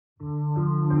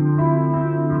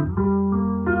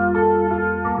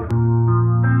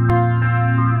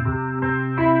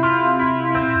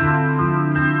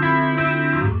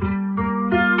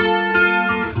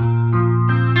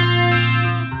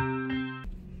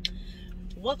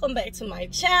Welcome back to my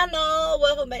channel.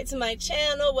 Welcome back to my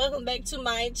channel. Welcome back to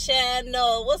my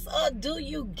channel. What's up,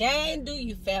 DoYou gang,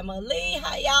 DoYou family?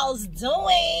 How y'all's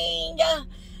doing?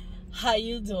 How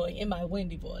you doing in my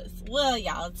windy voice? Well,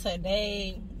 y'all,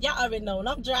 today, y'all already know when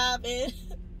I'm driving,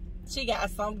 she got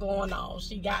something going on.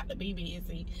 She got to be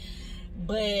busy.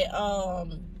 But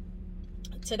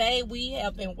today we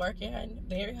have been working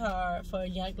very hard for a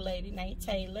young lady named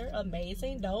Taylor,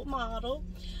 amazing dope model,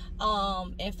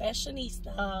 and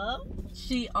fashionista.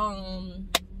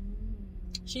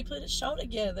 She put a show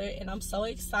together, and I'm so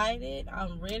excited.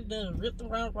 I'm ready to rip the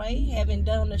runway. Haven't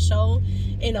done the show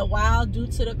in a while due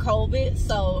to the COVID,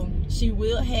 so she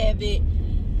will have it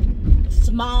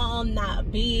small,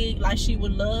 not big like she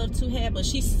would love to have, but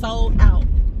she sold out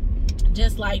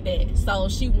just like that. So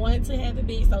she wanted to have it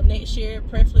big, so next year,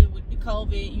 preferably with the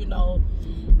COVID, you know,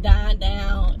 dying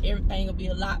down, everything will be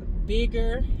a lot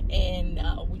bigger, and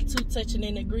we two touching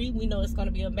and agree. We know it's going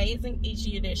to be amazing each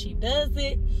year that she does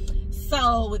it.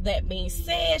 So with that being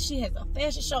said, she has a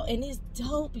fashion show, and it's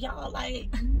dope, y'all.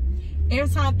 Like,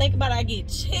 every time I think about it, I get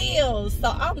chills. So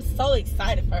I'm so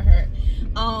excited for her.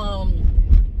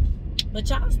 But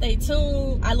y'all stay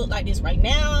tuned. I look like this right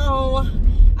now.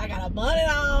 I got a bonnet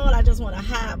on. I just want to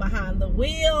hide behind the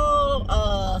wheel.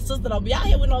 Sister don't be out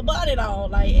here with no bonnet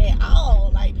on, like, at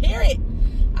all. Like, period.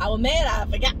 I was mad I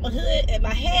forgot my hood and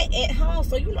my hat at home.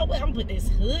 So you know what? I'm gonna put this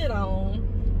hood on.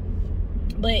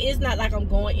 But it's not like I'm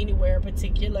going anywhere in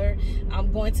particular.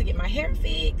 I'm going to get my hair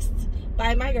fixed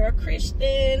by my girl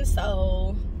Kristen.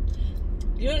 So,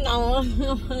 you know,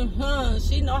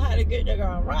 she know how to get the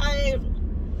girl right.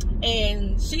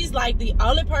 And she's like the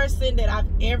only person that I've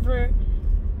ever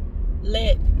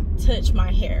let touch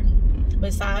my hair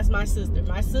besides my sister.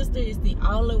 My sister is the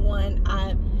only one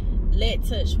I let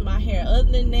touch my hair. Other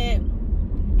than that,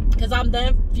 because I've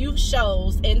done few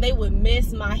shows and they would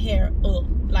mess my hair up.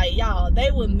 Like, y'all, they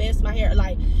would mess my hair.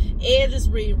 Like, edges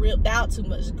really ripped out, too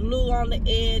much glue on the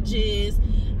edges.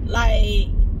 Like,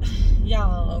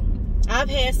 y'all, I've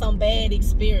had some bad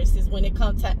experiences when it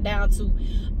comes down to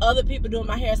other people doing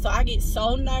my hair. So I get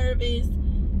so nervous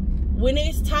when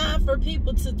it's time for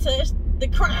people to touch the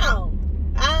crown.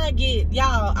 I get,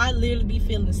 y'all, I literally be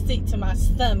feeling sick to my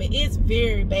stomach. It's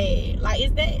very bad. Like,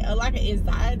 is that like an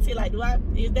anxiety? Like,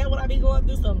 is that what I be going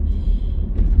through? Some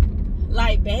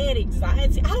like bad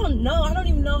anxiety? I don't know. I don't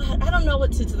even know how, I don't know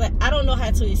what to, I don't know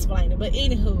how to explain it. But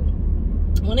anywho,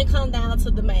 when it comes down to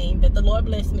the main that the Lord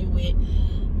blessed me with,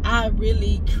 I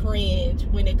really cringe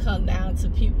when it comes down to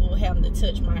people having to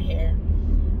touch my hair,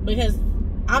 because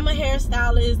I'm a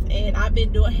hairstylist and I've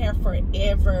been doing hair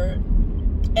forever,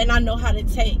 and I know how to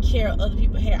take care of other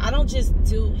people's hair. I don't just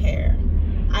do hair,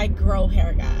 I grow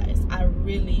hair, guys. I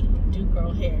really do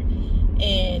grow hair,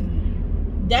 and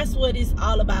that's what it's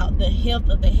all about, the health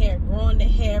of the hair, growing the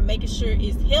hair, making sure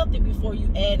it's healthy before you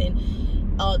add in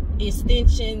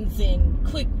extensions and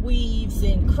quick weaves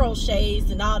and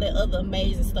crochets and all that other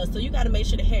amazing stuff. So you got to make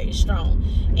sure the hair is strong.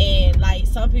 And like,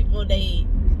 some people, they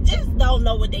just don't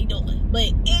know what they doing. But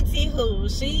anywho,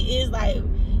 she is like,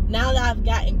 now that I've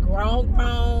gotten grown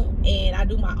and I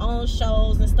do my own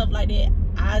shows and stuff like that,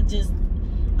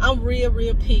 I'm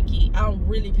real picky. I'm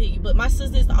really picky. But my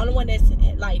sister is the only one that's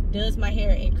like does my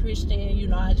hair, and Christian, you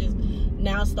know, I just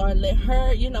now start let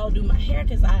her, you know, do my hair,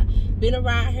 because I've been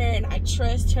around her and I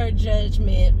trust her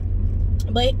judgment.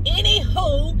 But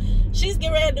anywho, she's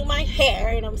getting ready to do my hair,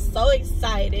 and I'm so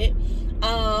excited.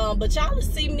 But y'all will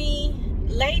see me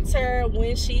later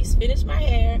when she's finished my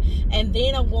hair, and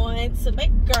then I'm going to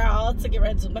make girl to get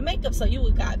ready to do my makeup. So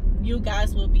you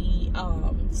guys will be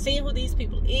seeing who these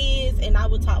people is, and I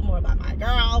will talk more about my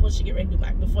girl when she get ready to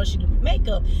do before she do my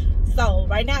makeup. So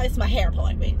right now it's my hair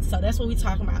appointment, so that's what we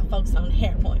talking about, focus on the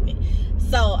hair appointment.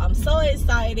 So I'm so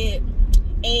excited,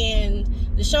 and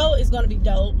the show is going to be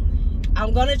dope.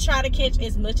 I'm going to try to catch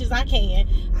as much as I can.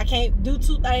 I can't do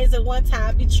two things at one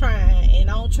time, be trying, and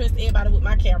I don't trust everybody with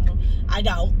my camera. I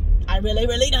don't. I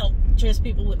really don't trust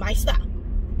people with my stuff,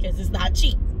 because it's not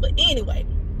cheap. But anyway,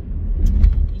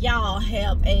 y'all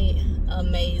have a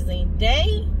amazing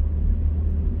day,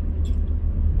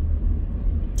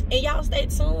 and y'all stay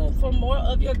tuned for more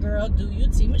of your girl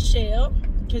DoYou T.Michelle,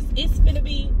 because it's gonna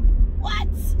be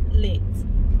what's lit.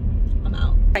 I'm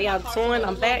out. How y'all doing?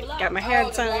 I'm back. Got my hair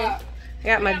done. I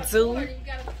got my do.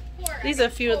 These are a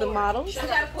few of the models. She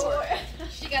got a cord.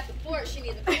 She got the port. She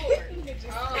needs a cord.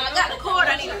 I got the cord.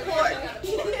 I need a cord.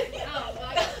 Oh, well,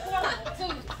 I got the cord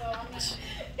too. So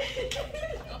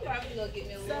I'm probably gonna get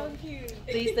me a little. So cute.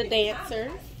 These the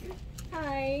dancers.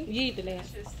 Hi. You the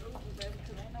dancers.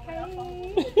 Hey. I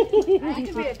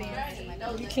can be a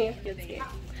dancer. You can't be a dancer.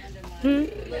 No,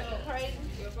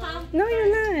 you're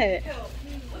not.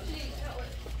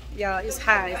 Y'all, it's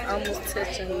high. It's almost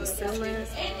touching the ceiling.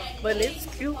 But it's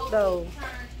cute, though.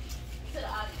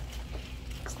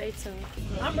 Stay tuned.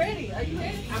 I'm ready. Are you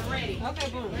ready? I'm ready. Okay,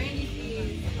 boom.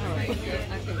 Alright.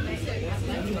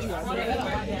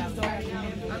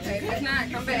 Okay, if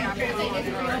not, come back.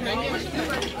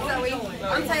 Zoe,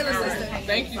 I'm Taylor's sister.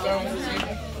 Thank you so much.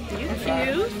 You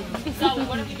cute. So,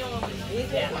 what are we doing with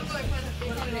this?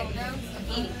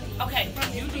 Okay,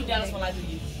 you do Dallas while I do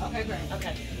you. Okay, great.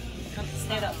 Okay. Come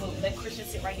stand up, move. Let Christian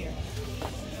sit right here.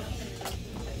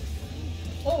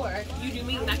 Or you do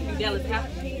me and I can do Dallas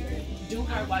after you. Do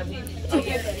her while we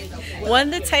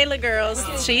One of the Taylor girls,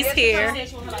 she's here.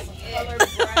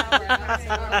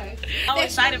 I'm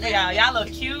excited for y'all. Y'all look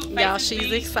cute. Y'all,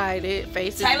 she's excited.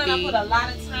 Faces Taylor done big. put a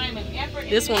lot of time and effort.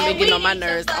 This one been getting on my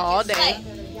nerves all day.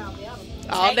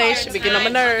 All day. She been getting on my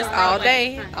nerves all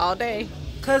day. All day.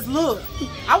 Cause look,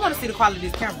 I want to see the quality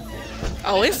of this camera.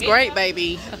 Oh, it's great,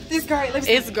 baby. It's great. Let me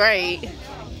see. It's great.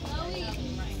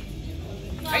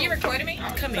 Are you recording me?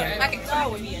 Come here. I can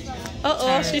call with me.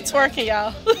 Uh-oh, she twerking,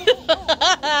 y'all.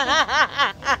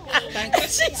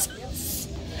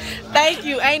 Thank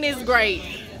you. Ain't this great?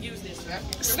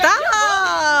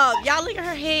 Stop. Y'all look at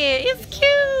her head. It's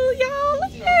cute, y'all.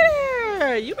 Look at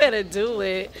her. You better do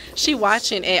it. She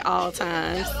watching at all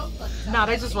times. No,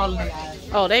 they just rolling their eyes.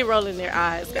 Oh, they rolling their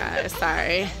eyes, guys.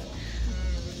 Sorry.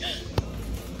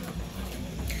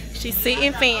 She's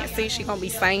sitting fancy. She gonna be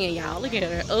singing, y'all. Look at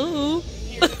her. Ooh.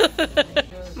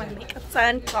 My makeup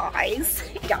done, guys.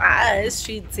 Guys,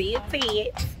 she did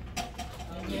it.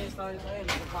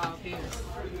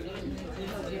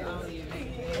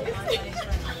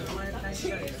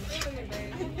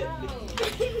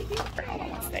 Hold on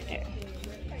 1 second.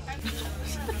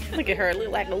 Look at her,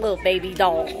 look like a little baby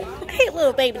doll. Hey,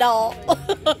 little baby doll.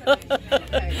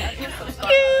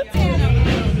 Cute.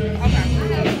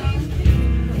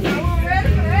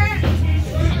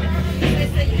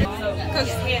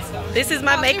 This is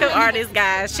my makeup artist,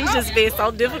 guys. She's just being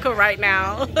so difficult right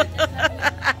now.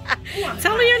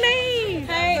 Tell me your name.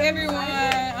 Hey everyone,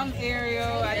 I'm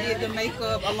Ariel. I did the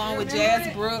makeup along with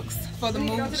Jazz Brooks for the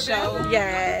movie show.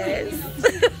 Yes.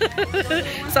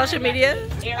 Social media?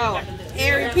 Oh,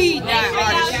 Ariel P.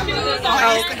 Artist on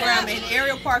Instagram and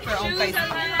Ariel Parker on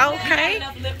Facebook. Okay.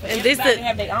 And this is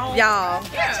y'all.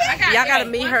 Y'all gotta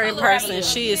meet her in person.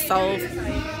 She is so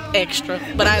extra,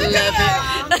 but I love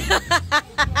it.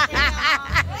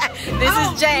 This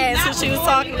is Jazz, who she was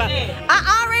talking about.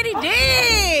 I already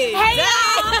did. Hey,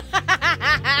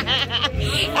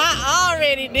 I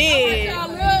already did.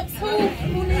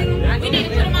 We need to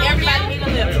put them on. Everybody need a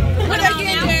lip. What they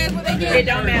get, Jazz? What they get? It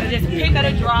don't matter. Just pick up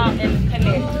a drop and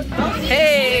connect.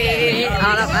 Hey,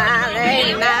 on a fine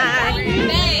lady night.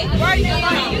 Where are you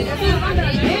going?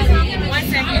 1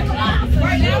 second.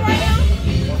 Right now,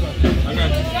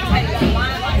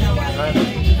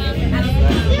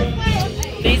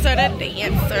 These are the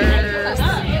dancers.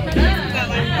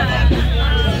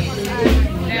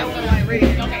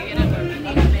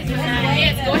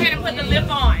 Yes, go ahead and put the lip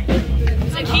on.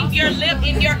 So keep your lip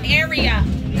in your area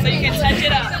so you can touch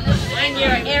it up. In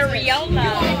your areola.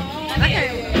 Okay.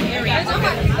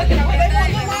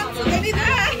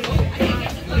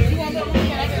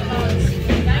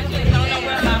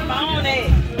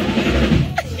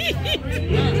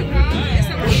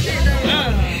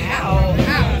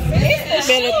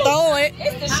 Better throw it.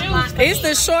 It's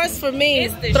the shorts for me.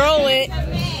 Throw it.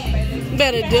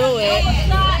 Better do it.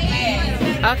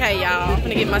 Okay, y'all. I'm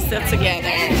gonna get myself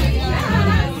together.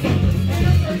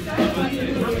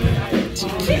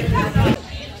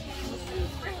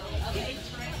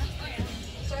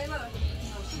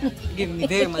 Giving me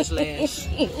very much lash.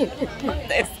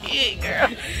 That's it, girl.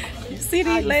 You see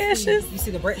these lashes? You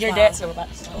see the breast? Your dad's about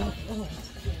to start.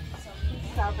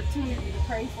 It's an opportunity to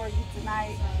pray for you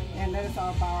tonight, and let us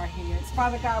all bow our heads.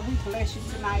 Father God, we bless you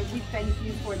tonight. We thank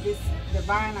you for this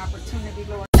divine opportunity,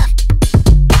 Lord.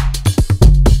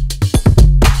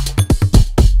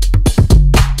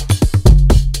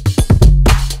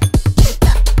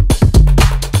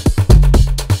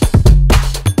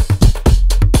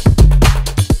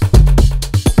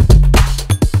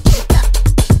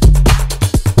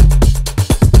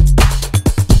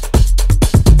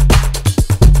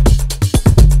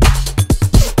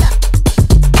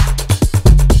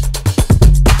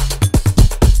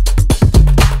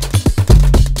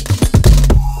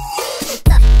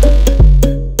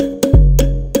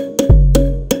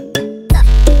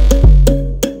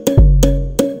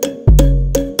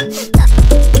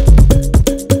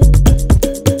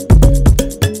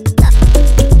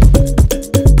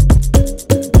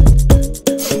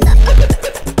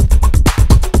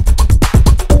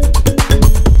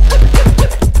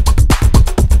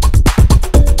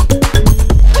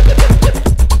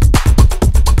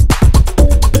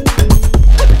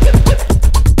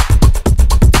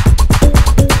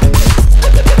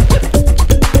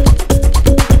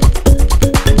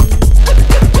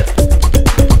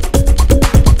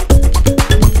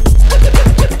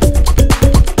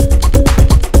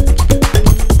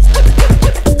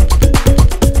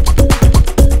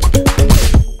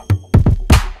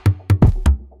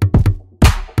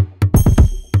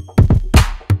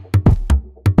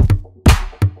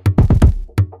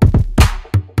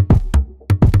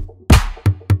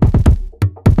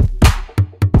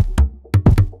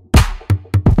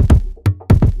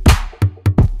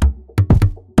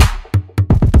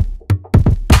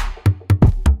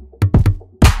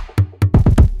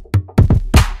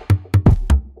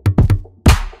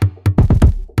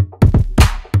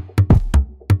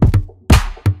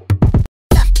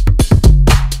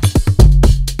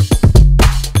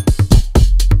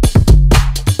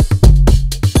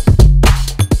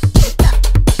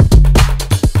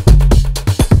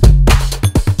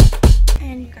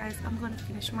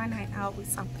 finish my night out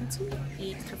with something to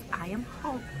eat because I am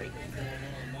hungry.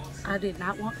 I did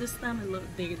not want this stomach to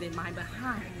look bigger than my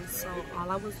behind, so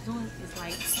all I was doing is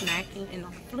like snacking and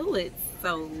on fluids.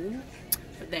 So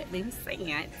with that being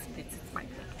said, this is my